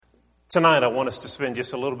Tonight I want us to spend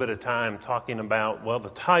just a little bit of time talking about, well, the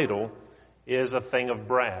title is A Thing of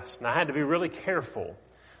Brass. Now I had to be really careful.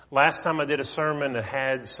 Last time I did a sermon that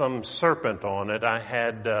had some serpent on it, I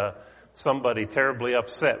had somebody terribly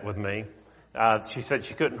upset with me. She said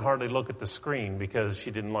she couldn't hardly look at the screen because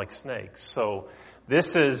she didn't like snakes. So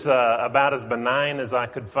this is about as benign as I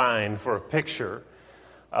could find for a picture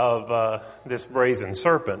of this brazen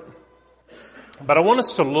serpent. But I want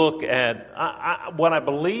us to look at what I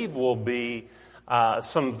believe will be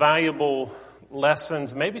some valuable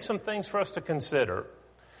lessons, maybe some things for us to consider.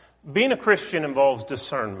 Being a Christian involves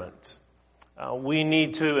discernment. We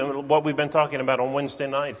need to, and what we've been talking about on Wednesday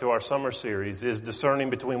night through our summer series is discerning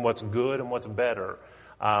between what's good and what's better,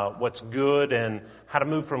 what's good and how to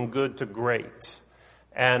move from good to great.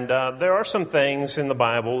 And there are some things in the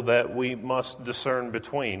Bible that we must discern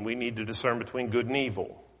between. We need to discern between good and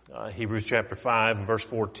evil. Hebrews chapter 5 and verse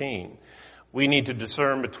 14. We need to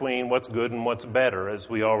discern between what's good and what's better, as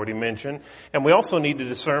we already mentioned. And we also need to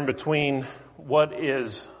discern between what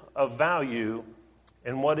is of value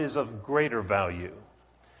and what is of greater value.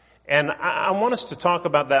 And I want us to talk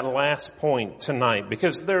about that last point tonight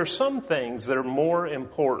because there are some things that are more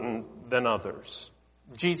important than others.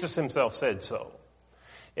 Jesus himself said so.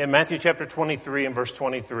 In Matthew chapter 23 and verse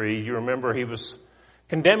 23, you remember he was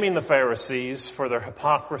condemning the Pharisees for their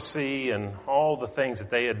hypocrisy and all the things that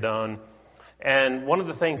they had done. And one of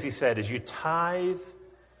the things he said is you tithe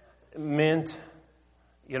mint,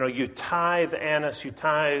 you tithe anise, you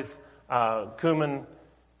tithe cumin,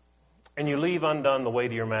 and you leave undone the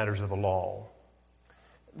weightier matters of the law.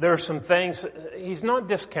 There are some things, he's not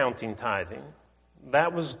discounting tithing.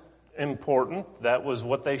 That was important. That was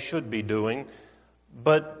what they should be doing.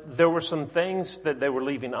 But there were some things that they were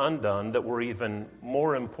leaving undone that were even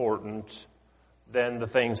more important than the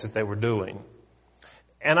things that they were doing.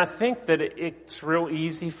 And I think that it's real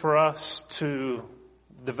easy for us to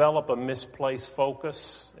develop a misplaced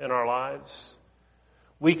focus in our lives.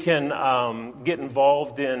 We can get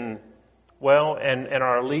involved in, and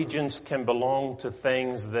our allegiance can belong to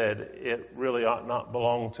things that it really ought not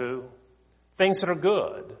belong to. Things that are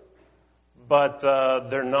good. But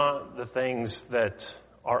they're not the things that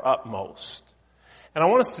are upmost. And I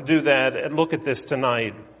want us to do that and look at this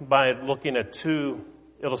tonight by looking at two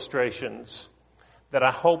illustrations that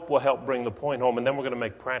I hope will help bring the point home, and then we're going to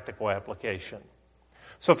make practical application.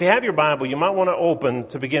 So if you have your Bible, you might want to open,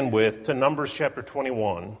 to begin with, to Numbers chapter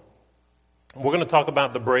 21. We're going to talk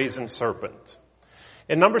about the brazen serpent.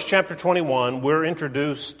 In Numbers chapter 21, we're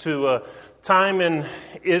introduced to a time in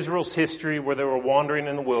Israel's history where they were wandering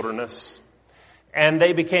in the wilderness. And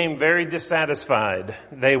they became very dissatisfied.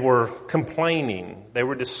 They were complaining. They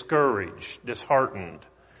were discouraged, disheartened.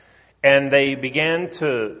 And they began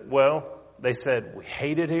to, they said, we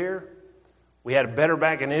hate it here. We had it better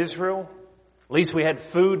back in Israel. At least we had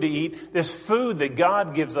food to eat. This food that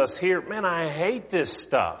God gives us here, man, I hate this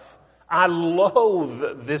stuff. I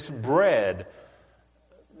loathe this bread.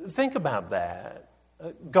 Think about that.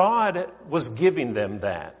 God was giving them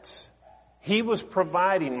that. He was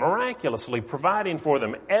miraculously providing for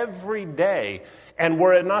them every day. And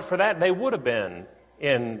were it not for that, they would have been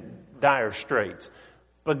in dire straits.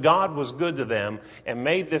 But God was good to them and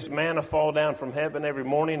made this manna fall down from heaven every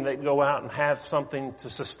morning. They'd go out and have something to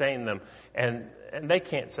sustain them. And they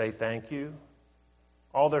can't say thank you.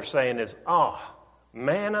 All they're saying is,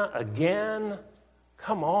 manna again?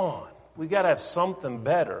 Come on. We got to have something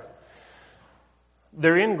better.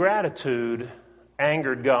 Their ingratitude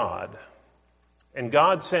angered God. And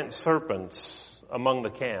God sent serpents among the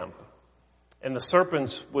camp. And the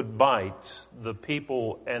serpents would bite the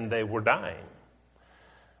people and they were dying.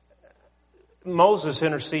 Moses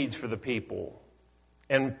intercedes for the people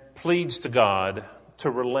and pleads to God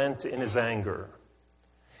to relent in his anger.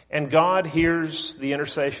 And God hears the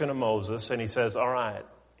intercession of Moses and he says, all right,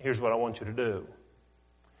 here's what I want you to do.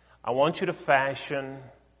 I want you to fashion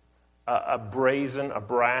a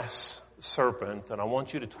brass serpent, and I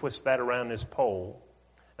want you to twist that around this pole.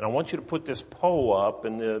 And I want you to put this pole up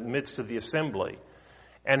in the midst of the assembly.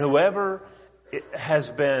 And whoever has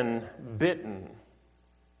been bitten,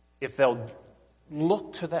 if they'll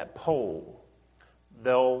look to that pole,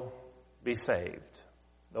 they'll be saved.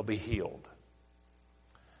 They'll be healed.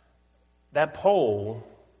 That pole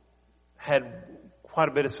had quite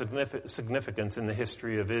a bit of significance in the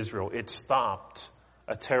history of Israel. It stopped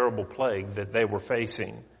a terrible plague that they were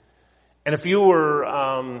facing. And if you were,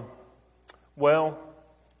 I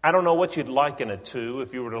don't know what you'd liken it to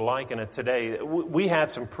if you were to liken it today. We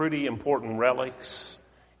have some pretty important relics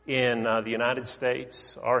in the United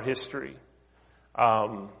States, our history.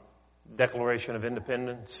 Declaration of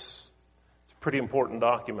Independence. It's pretty important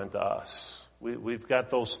document to us. We've got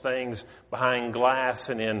those things behind glass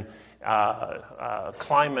and in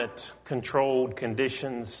climate-controlled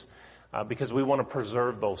conditions because we want to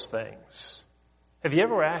preserve those things. Have you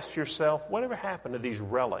ever asked yourself, whatever happened to these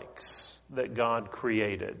relics that God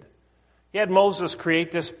created? He had Moses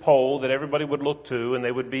create this pole that everybody would look to, and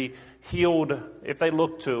they would be healed if they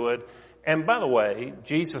looked to it. And by the way,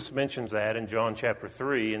 Jesus mentions that in John chapter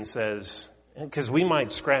 3 and says, because we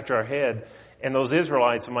might scratch our head, and those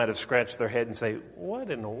Israelites might have scratched their head and say,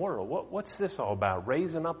 what in the world? What's this all about?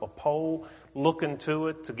 Raising up a pole, looking to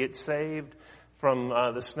it to get saved from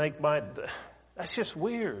the snake bite? That's just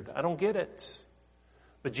weird. I don't get it.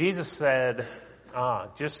 But Jesus said,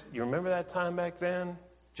 you remember that time back then?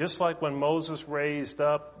 Just like when Moses raised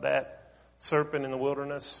up that serpent in the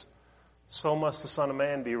wilderness, so must the Son of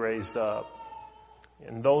Man be raised up.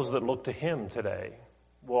 And those that look to him today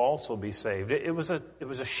will also be saved. It was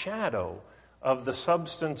a shadow of the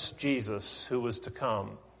substance Jesus who was to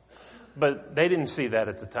come. But they didn't see that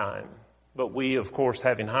at the time. But we, of course,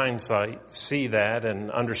 having hindsight, see that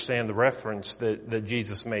and understand the reference that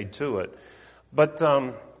Jesus made to it. But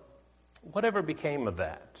whatever became of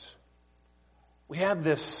that? We have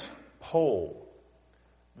this pole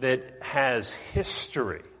that has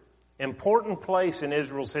history, important place in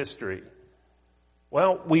Israel's history.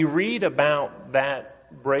 Well, we read about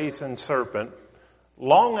that brazen serpent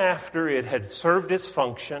long after it had served its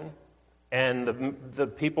function and the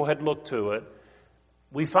people had looked to it.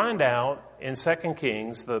 We find out in 2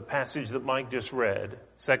 Kings, the passage that Mike just read,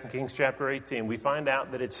 2 Kings chapter 18, we find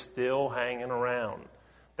out that it's still hanging around.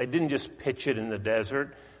 They didn't just pitch it in the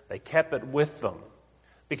desert. They kept it with them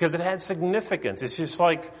because it had significance. It's just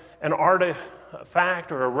like an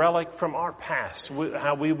artifact or a relic from our past,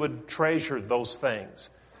 how we would treasure those things.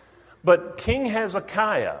 But King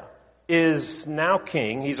Hezekiah is now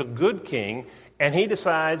king. He's a good king, and he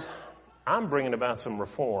decides, I'm bringing about some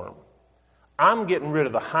reform. I'm getting rid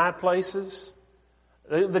of the high places.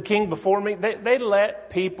 The king before me, they let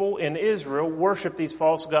people in Israel worship these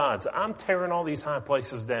false gods. I'm tearing all these high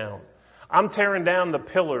places down. I'm tearing down the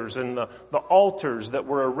pillars and the altars that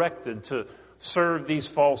were erected to serve these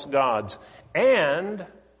false gods. And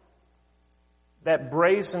that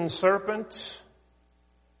brazen serpent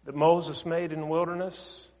that Moses made in the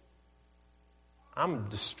wilderness, I'm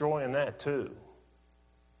destroying that too.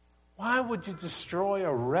 Why would you destroy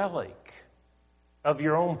a relic of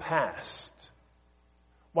your own past?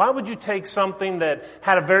 Why would you take something that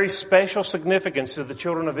had a very special significance to the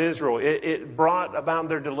children of Israel? It brought about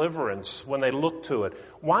their deliverance when they looked to it.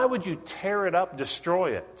 Why would you tear it up,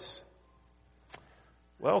 destroy it?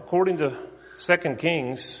 Well, according to 2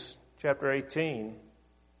 Kings chapter 18,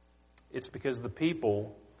 it's because the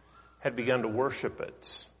people had begun to worship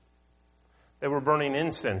it. They were burning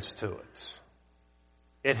incense to it.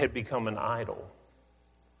 It had become an idol.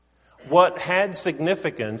 What had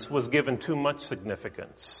significance was given too much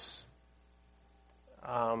significance.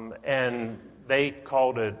 And they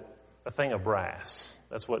called it a thing of brass.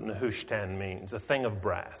 That's what Nehushtan means, a thing of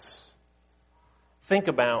brass. Think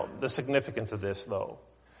about the significance of this, though.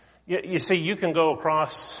 You see, you can go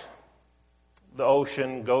across the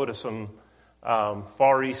ocean, go to some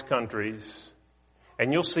Far East countries,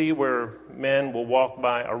 and you'll see where men will walk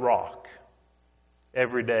by a rock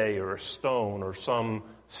every day, or a stone, or some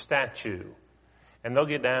statue, and they'll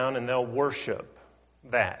get down and they'll worship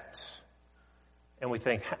that. And we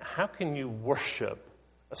think, how can you worship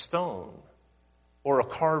a stone or a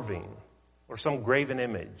carving or some graven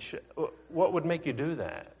image? What would make you do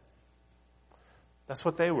that? That's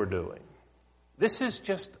what they were doing. This is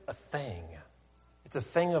just a thing. It's a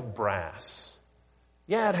thing of brass.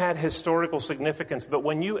 Yeah, it had historical significance, but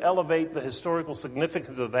when you elevate the historical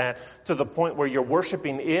significance of that to the point where you're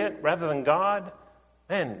worshiping it rather than God,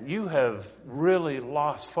 man, you have really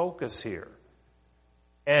lost focus here.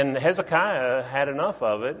 And Hezekiah had enough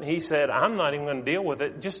of it. He said, I'm not even going to deal with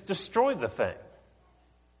it. Just destroy the thing.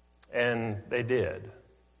 And they did.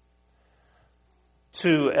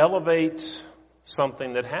 To elevate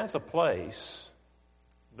something that has a place,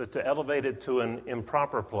 but to elevate it to an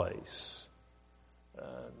improper place,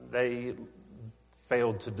 they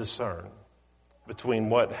failed to discern between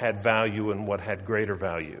what had value and what had greater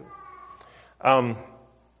value.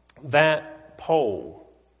 That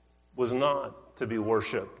pole was not to be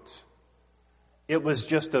worshipped. It was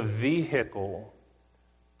just a vehicle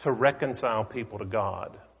to reconcile people to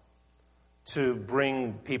God, to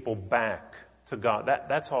bring people back to God.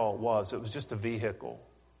 That's all it was. It was just a vehicle.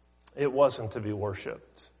 It wasn't to be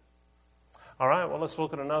worshipped. All right, well, let's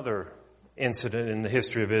look at another incident in the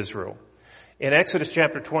history of Israel. In Exodus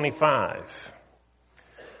chapter 25,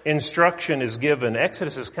 instruction is given.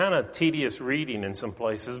 Exodus is kind of tedious reading in some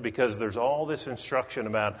places because there's all this instruction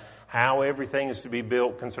about how everything is to be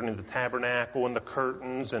built concerning the tabernacle and the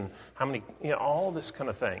curtains and how many, all this kind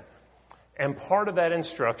of thing. And part of that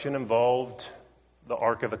instruction involved the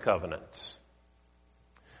Ark of the Covenant.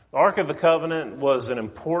 The Ark of the Covenant was an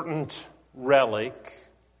important relic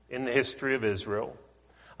in the history of Israel.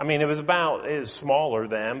 I mean, it was smaller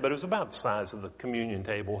then, but it was about the size of the communion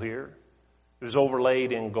table here. It was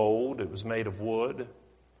overlaid in gold. It was made of wood.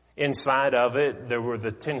 Inside of it, there were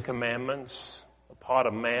the Ten Commandments, a pot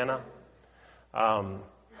of manna. And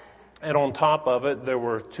on top of it, there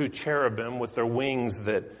were 2 cherubim with their wings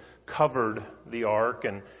that covered the ark.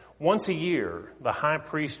 And once a year, the high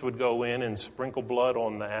priest would go in and sprinkle blood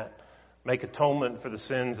on that, make atonement for the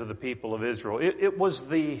sins of the people of Israel. It was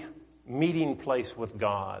the meeting place with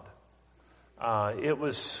God. It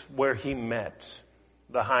was where he met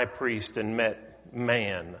the high priest and met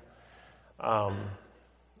man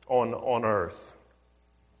on earth.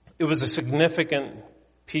 It was a significant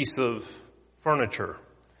piece of furniture.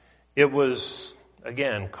 It was,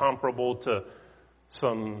 again, comparable to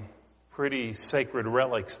some pretty sacred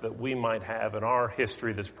relics that we might have in our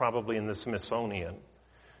history that's probably in the Smithsonian.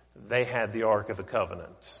 They had the Ark of the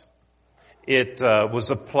Covenant. It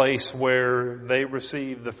was a place where they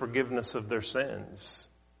received the forgiveness of their sins.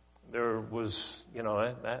 There was,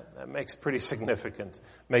 that makes it pretty significant.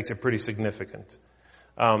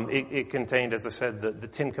 It contained, as I said, the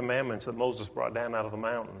 10 Commandments that Moses brought down out of the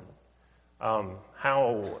mountain.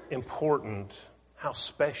 How important, how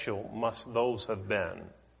special must those have been?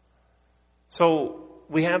 So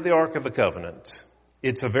we have the Ark of the Covenant.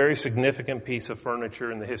 It's a very significant piece of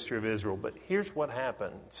furniture in the history of Israel. But here's what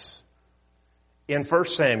happens. In 1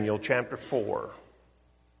 Samuel chapter 4,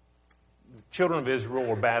 the children of Israel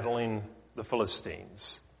were battling the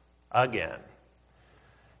Philistines again.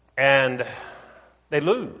 And they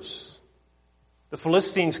lose. The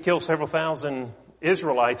Philistines kill several thousand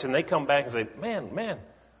Israelites, and they come back and say, man,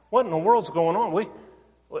 what in the world's going on?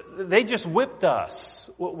 They just whipped us.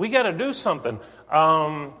 We got to do something.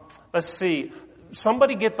 Let's see.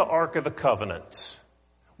 Somebody get the Ark of the Covenant.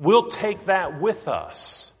 We'll take that with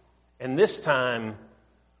us. And this time,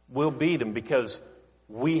 we'll beat them because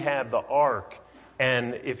we have the Ark.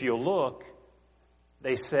 And if you look,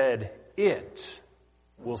 they said, it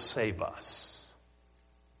will save us.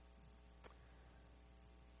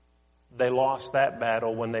 They lost that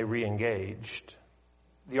battle when they re-engaged.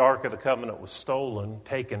 The Ark of the Covenant was stolen,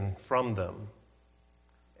 taken from them,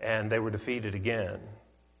 and they were defeated again.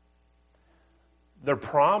 Their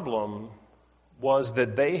problem was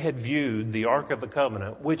that they had viewed the Ark of the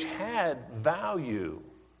Covenant, which had value,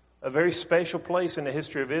 a very special place in the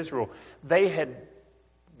history of Israel, they had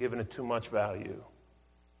given it too much value.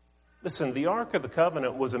 Listen, the Ark of the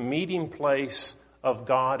Covenant was a meeting place of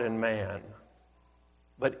God and man,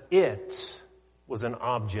 but it was an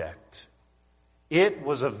object. It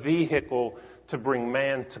was a vehicle to bring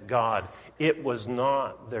man to God. It was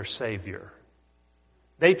not their Savior.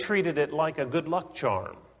 They treated it like a good luck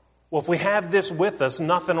charm. Well, if we have this with us,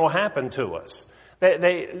 nothing will happen to us.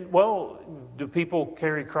 Do people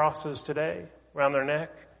carry crosses today around their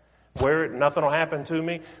neck? Wear it, nothing will happen to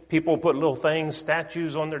me. People put little things,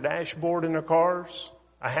 statues on their dashboard in their cars.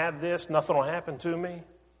 I have this, nothing will happen to me.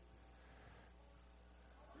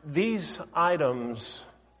 These items,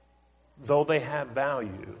 though they have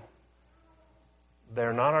value,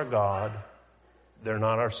 they're not our God. They're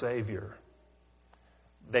not our Savior.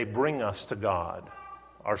 They bring us to God,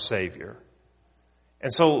 our Savior.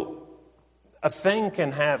 And so a thing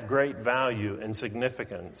can have great value and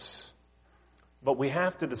significance, but we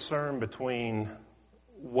have to discern between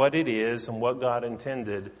what it is and what God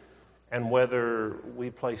intended and whether we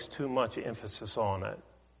place too much emphasis on it.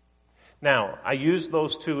 Now, I used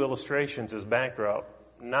those 2 illustrations as backdrop.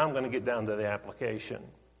 Now I'm going to get down to the application.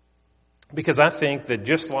 Because I think that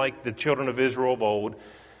just like the children of Israel of old,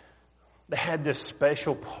 they had this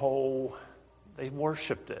special pole. They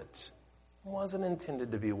worshiped it. It wasn't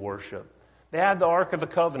intended to be worshiped. They had the Ark of the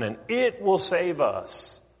Covenant. It will save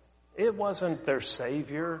us. It wasn't their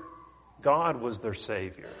Savior. God was their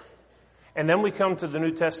Savior. And then we come to the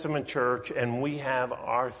New Testament church and we have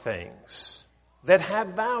our things that have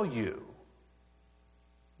value.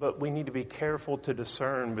 But we need to be careful to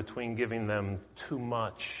discern between giving them too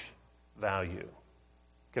much value.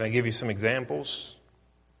 Can I give you some examples?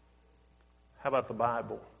 How about the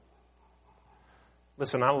Bible?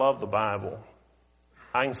 Listen, I love the Bible.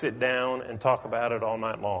 I can sit down and talk about it all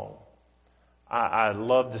night long. I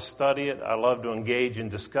love to study it. I love to engage in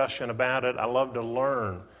discussion about it. I love to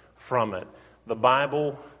learn from it. The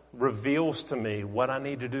Bible reveals to me what I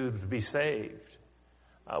need to do to be saved.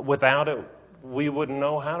 Without it, we wouldn't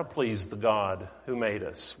know how to please the God who made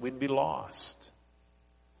us. We'd be lost.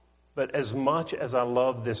 But as much as I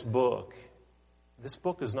love this book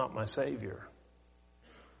is not my Savior.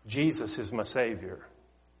 Jesus is my Savior.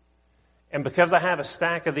 And because I have a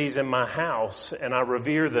stack of these in my house and I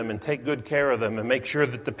revere them and take good care of them and make sure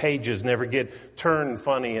that the pages never get turned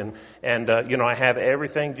funny and I have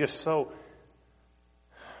everything just so,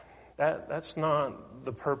 that's not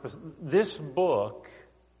the purpose. This book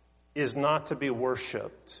is not to be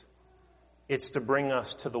worshiped. It's to bring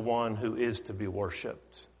us to the one who is to be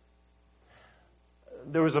worshiped.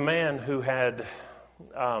 There was a man who had,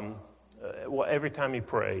 every time he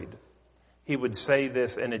prayed, he would say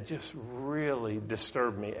this, and it just really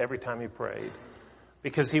disturbed me every time he prayed.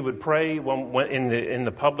 Because he would pray when in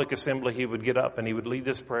the public assembly, he would get up and he would lead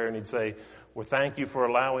this prayer and he'd say, "Well, thank you for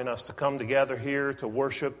allowing us to come together here to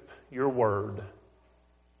worship your word."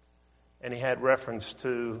 And he had reference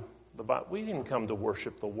to the Bible. We didn't come to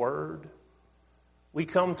worship the word. We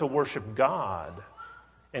come to worship God.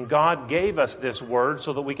 And God gave us this word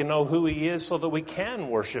so that we can know who he is, so that we can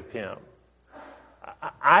worship him.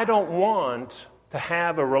 I don't want to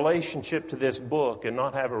have a relationship to this book and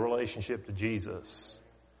not have a relationship to Jesus.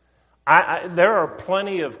 There are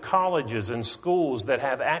plenty of colleges and schools that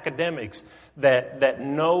have academics that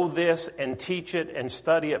know this and teach it and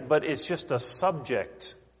study it, but it's just a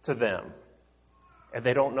subject to them, and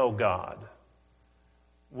they don't know God.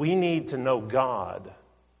 We need to know God,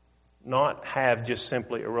 not have just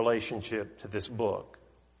simply a relationship to this book.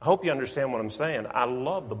 I hope you understand what I'm saying. I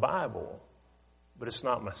love the Bible, but it's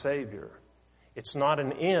not my Savior. It's not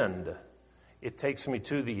an end. It takes me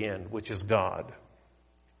to the end, which is God.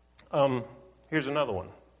 Here's another one.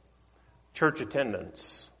 Church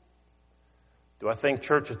attendance. Do I think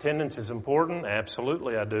church attendance is important?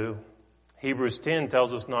 Absolutely I do. Hebrews 10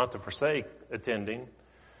 tells us not to forsake attending,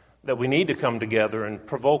 that we need to come together and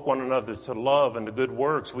provoke one another to love and to good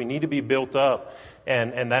works. We need to be built up,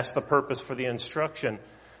 and that's the purpose for the instruction.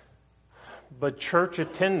 But church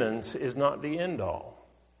attendance is not the end all.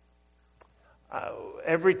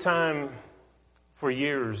 Every time for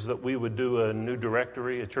years that we would do a new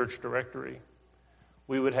directory, a church directory,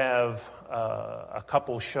 we would have a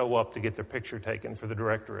couple show up to get their picture taken for the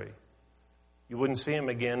directory. You wouldn't see them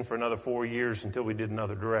again for another 4 years until we did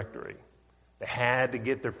another directory. They had to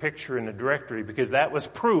get their picture in the directory because that was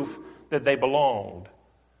proof that they belonged.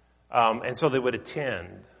 And so they would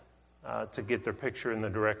attend to get their picture in the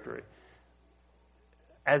directory.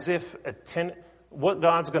 As if what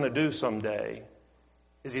God's going to do someday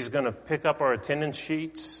is he's going to pick up our attendance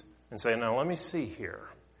sheets and say, "Now let me see here.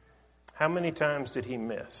 How many times did he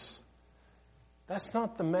miss?" That's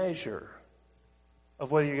not the measure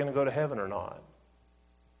of whether you're going to go to heaven or not.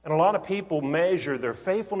 And a lot of people measure their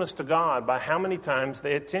faithfulness to God by how many times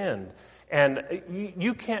they attend. And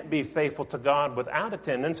you can't be faithful to God without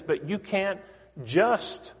attendance, but you can't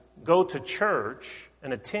just go to church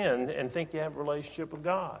and attend and think you have a relationship with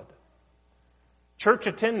God. Church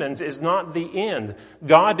attendance is not the end.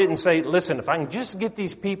 God didn't say, "Listen, if I can just get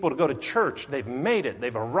these people to go to church, they've made it,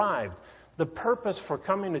 they've arrived." The purpose for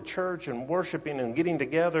coming to church and worshiping and getting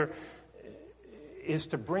together is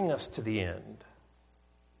to bring us to the end.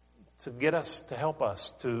 To get us, to help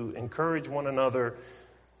us, to encourage one another,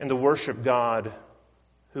 and to worship God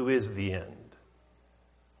who is the end.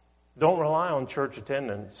 Don't rely on church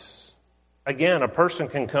attendance. Again, a person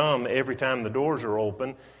can come every time the doors are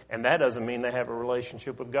open, and that doesn't mean they have a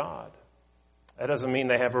relationship with God. That doesn't mean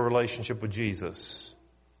they have a relationship with Jesus.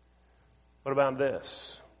 What about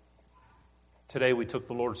this? Today we took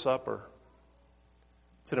the Lord's Supper.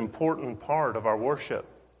 It's an important part of our worship.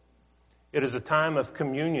 It is a time of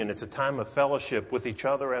communion. It's a time of fellowship with each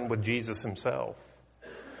other and with Jesus himself.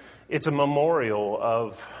 It's a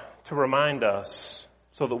memorial to remind us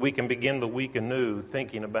so that we can begin the week anew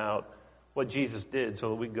thinking about what Jesus did so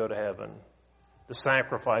that we can go to heaven. The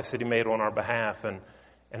sacrifice that he made on our behalf and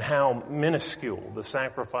how minuscule the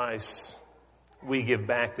sacrifice we give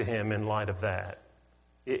back to him in light of that.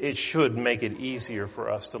 It should make it easier for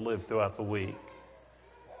us to live throughout the week.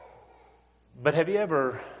 But have you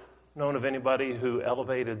ever known of anybody who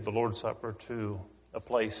elevated the Lord's Supper to a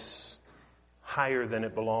place higher than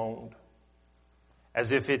it belonged?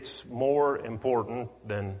 As if it's more important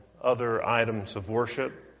than other items of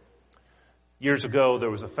worship? Years ago,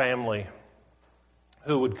 there was a family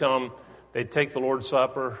who would come. They'd take the Lord's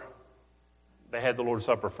Supper. They had the Lord's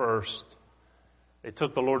Supper first. They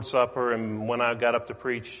took the Lord's Supper, and when I got up to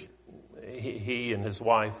preach, he and his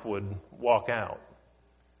wife would walk out.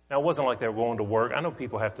 Now, it wasn't like they were going to work. I know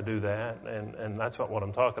people have to do that, and that's not what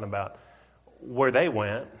I'm talking about. Where they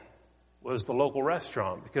went was the local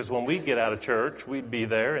restaurant, because when we'd get out of church, we'd be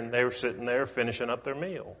there, and they were sitting there finishing up their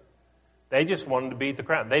meal. They just wanted to beat the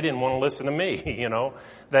crowd. They didn't want to listen to me, you know.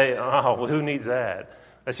 Well, who needs that?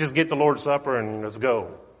 Let's just get the Lord's Supper and let's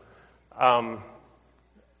go.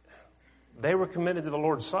 They were committed to the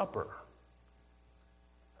Lord's Supper.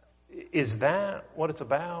 Is that what it's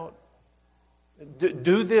about?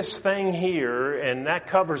 Do this thing here, and that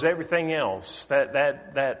covers everything else.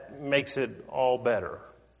 That makes it all better.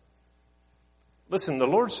 Listen, the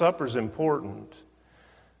Lord's Supper is important,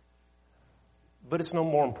 but it's no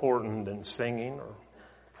more important than singing or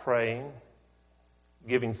praying,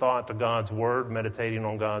 giving thought to God's Word, meditating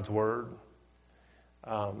on God's Word.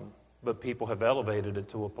 But people have elevated it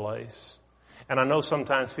to a place. And I know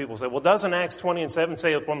sometimes people say, well, doesn't Acts 20:7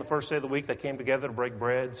 say upon the first day of the week they came together to break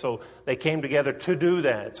bread? So they came together to do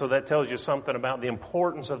that. So that tells you something about the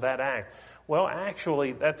importance of that act. Well,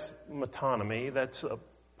 actually, that's metonymy. That's a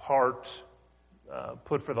part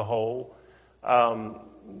put for the whole.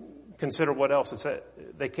 Consider what else it said.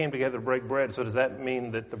 They came together to break bread. So does that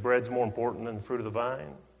mean that the bread's more important than the fruit of the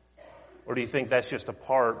vine? Or do you think that's just a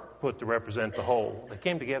part put to represent the whole? They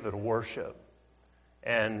came together to worship.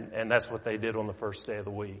 And that's what they did on the first day of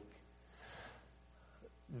the week.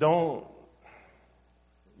 Don't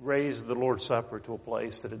raise the Lord's Supper to a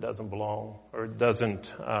place that it doesn't belong, or it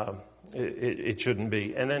doesn't, it shouldn't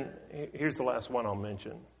be. And then here's the last one I'll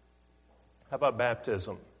mention. How about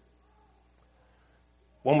baptism?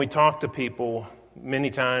 When we talk to people, many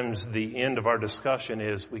times the end of our discussion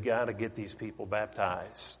is we got to get these people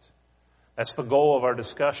baptized. That's the goal of our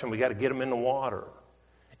discussion. We got to get them in the water.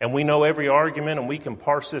 And we know every argument, and we can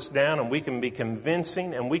parse this down, and we can be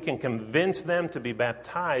convincing, and we can convince them to be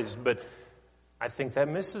baptized, but I think that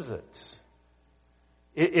misses it.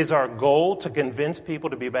 Is our goal to convince people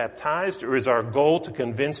to be baptized, or is our goal to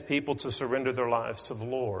convince people to surrender their lives to the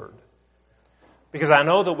Lord? Because I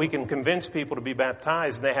know that we can convince people to be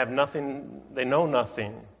baptized, and they have nothing, they know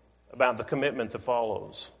nothing about the commitment that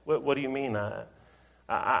follows. What do you mean?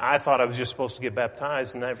 I thought I was just supposed to get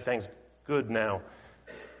baptized, and everything's good now.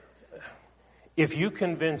 If you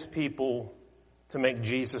convince people to make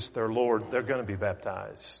Jesus their Lord, they're going to be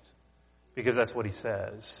baptized, because that's what he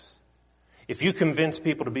says. If you convince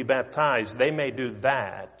people to be baptized, they may do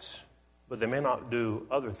that, but they may not do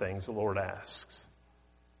other things the Lord asks.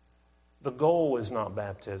 The goal is not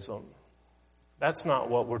baptism. That's not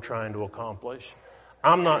what we're trying to accomplish.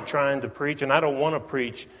 I'm not trying to preach, and I don't want to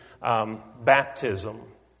preach baptism.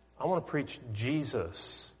 I want to preach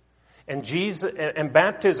Jesus. And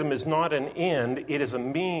baptism is not an end, it is a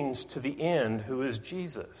means to the end, who is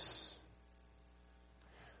Jesus.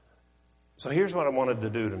 So here's what I wanted to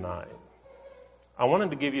do tonight. I wanted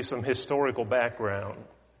to give you some historical background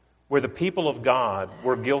where the people of God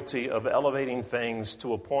were guilty of elevating things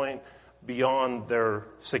to a point beyond their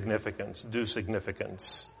significance, due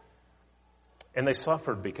significance. And they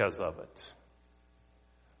suffered because of it.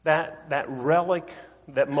 That relic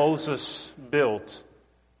that Moses built,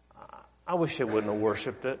 I wish they wouldn't have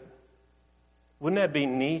worshipped it. Wouldn't that be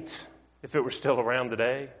neat if it were still around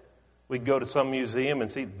today? We'd go to some museum and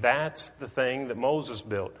see that's the thing that Moses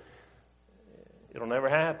built. It'll never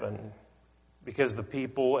happen because the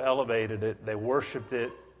people elevated it. They worshipped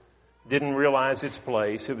it, didn't realize its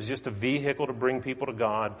place. It was just a vehicle to bring people to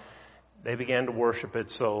God. They began to worship it,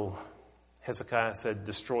 so Hezekiah said,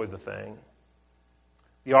 destroy the thing.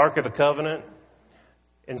 The Ark of the Covenant,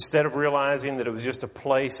 instead of realizing that it was just a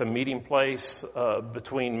place, a meeting place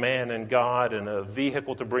between man and God and a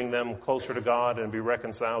vehicle to bring them closer to God and be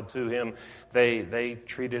reconciled to Him, they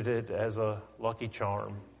treated it as a lucky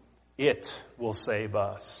charm. It will save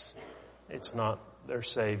us. It's not their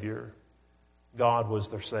Savior. God was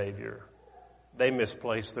their Savior. They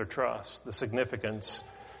misplaced their trust, the significance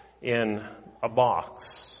in a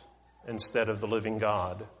box instead of the living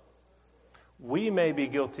God. We may be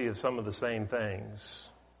guilty of some of the same things.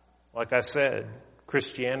 Like I said,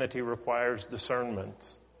 Christianity requires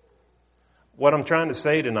discernment. What I'm trying to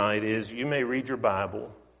say tonight is you may read your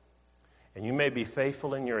Bible and you may be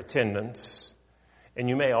faithful in your attendance and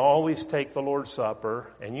you may always take the Lord's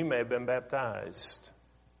Supper and you may have been baptized.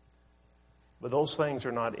 But those things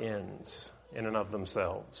are not ends in and of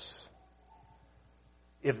themselves.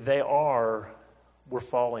 If they are, we're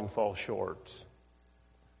fall short.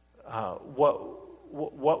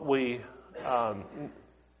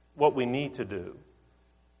 What we need to do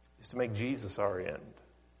is to make Jesus our end.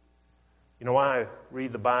 You know why I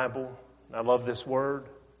read the Bible? And I love this word?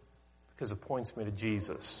 Because it points me to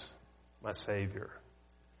Jesus, my Savior.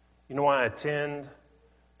 You know why I attend?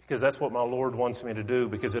 because that's what my Lord wants me to do,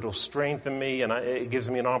 because it'll strengthen me and it gives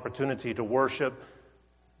me an opportunity to worship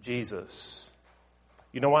Jesus.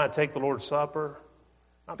 You know why I take the Lord's Supper?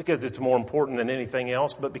 Not because it's more important than anything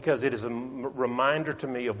else, but because it is a reminder to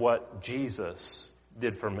me of what Jesus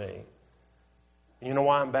did for me. And you know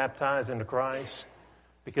why I'm baptized into Christ?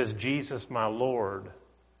 Because Jesus, my Lord,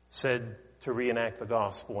 said to reenact the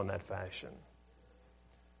gospel in that fashion.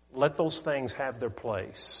 Let those things have their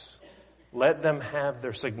place. Let them have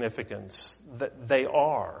their significance. They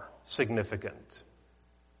are significant.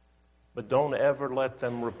 But don't ever let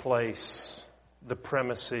them replace the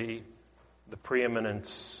primacy, the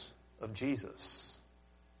preeminence of Jesus.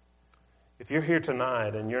 If you're here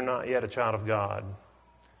tonight and you're not yet a child of God,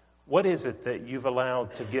 what is it that you've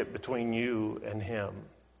allowed to get between you and Him?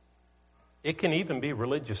 It can even be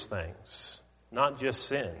religious things, not just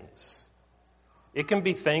sins. It can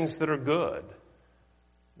be things that are good,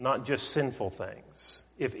 not just sinful things.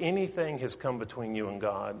 If anything has come between you and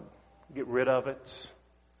God, get rid of it.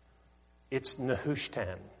 It's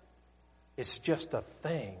nehushtan. It's just a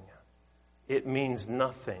thing. It means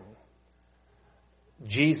nothing.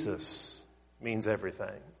 Jesus means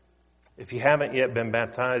everything. If you haven't yet been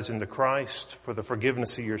baptized into Christ for the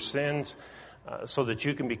forgiveness of your sins, so that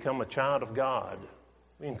you can become a child of God,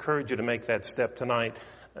 we encourage you to make that step tonight.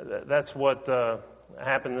 That's what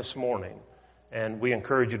happened this morning. And we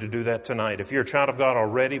encourage you to do that tonight. If you're a child of God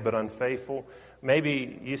already but unfaithful,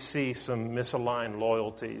 maybe you see some misaligned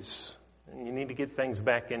loyalties and you need to get things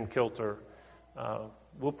back in kilter.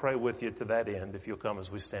 We'll pray with you to that end if you'll come as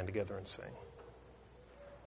we stand together and sing.